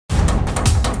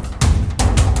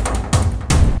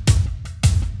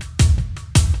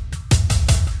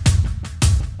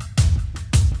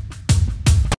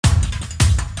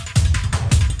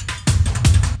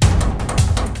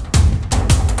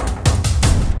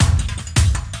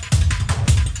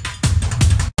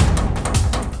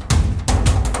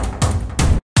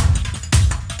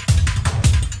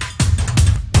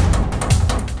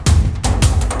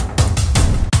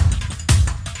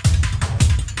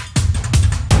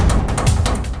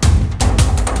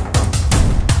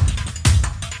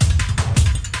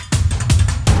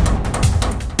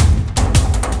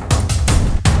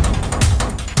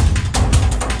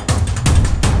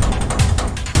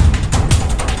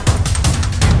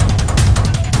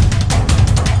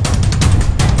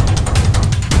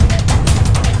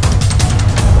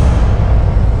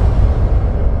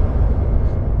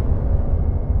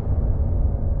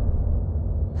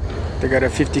got a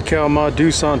 50 cal mod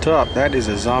deuce on top. That is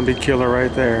a zombie killer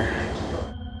right there.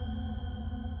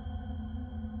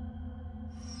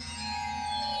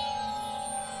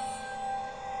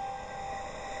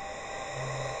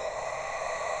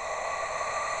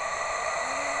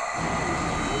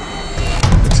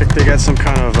 Looks like they got some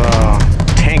kind of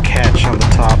tank hatch on the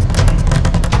top.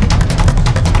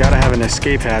 Gotta have an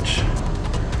escape hatch.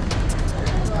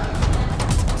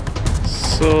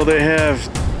 So they have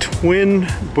twin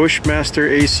Bushmaster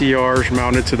ACRs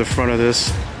mounted to the front of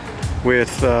this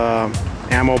with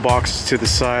ammo boxes to the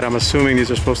side. I'm assuming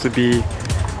these are supposed to be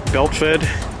belt fed,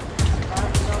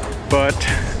 but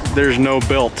there's no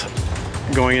belt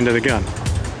going into the gun.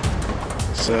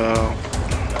 So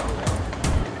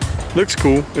looks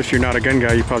cool. If you're not a gun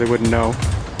guy, you probably wouldn't know.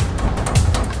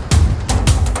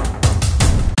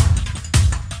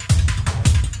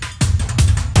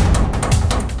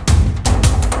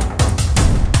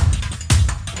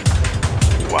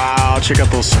 Wow, check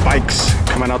out those spikes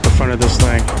coming out the front of this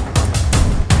thing.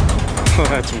 Oh,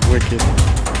 that's wicked.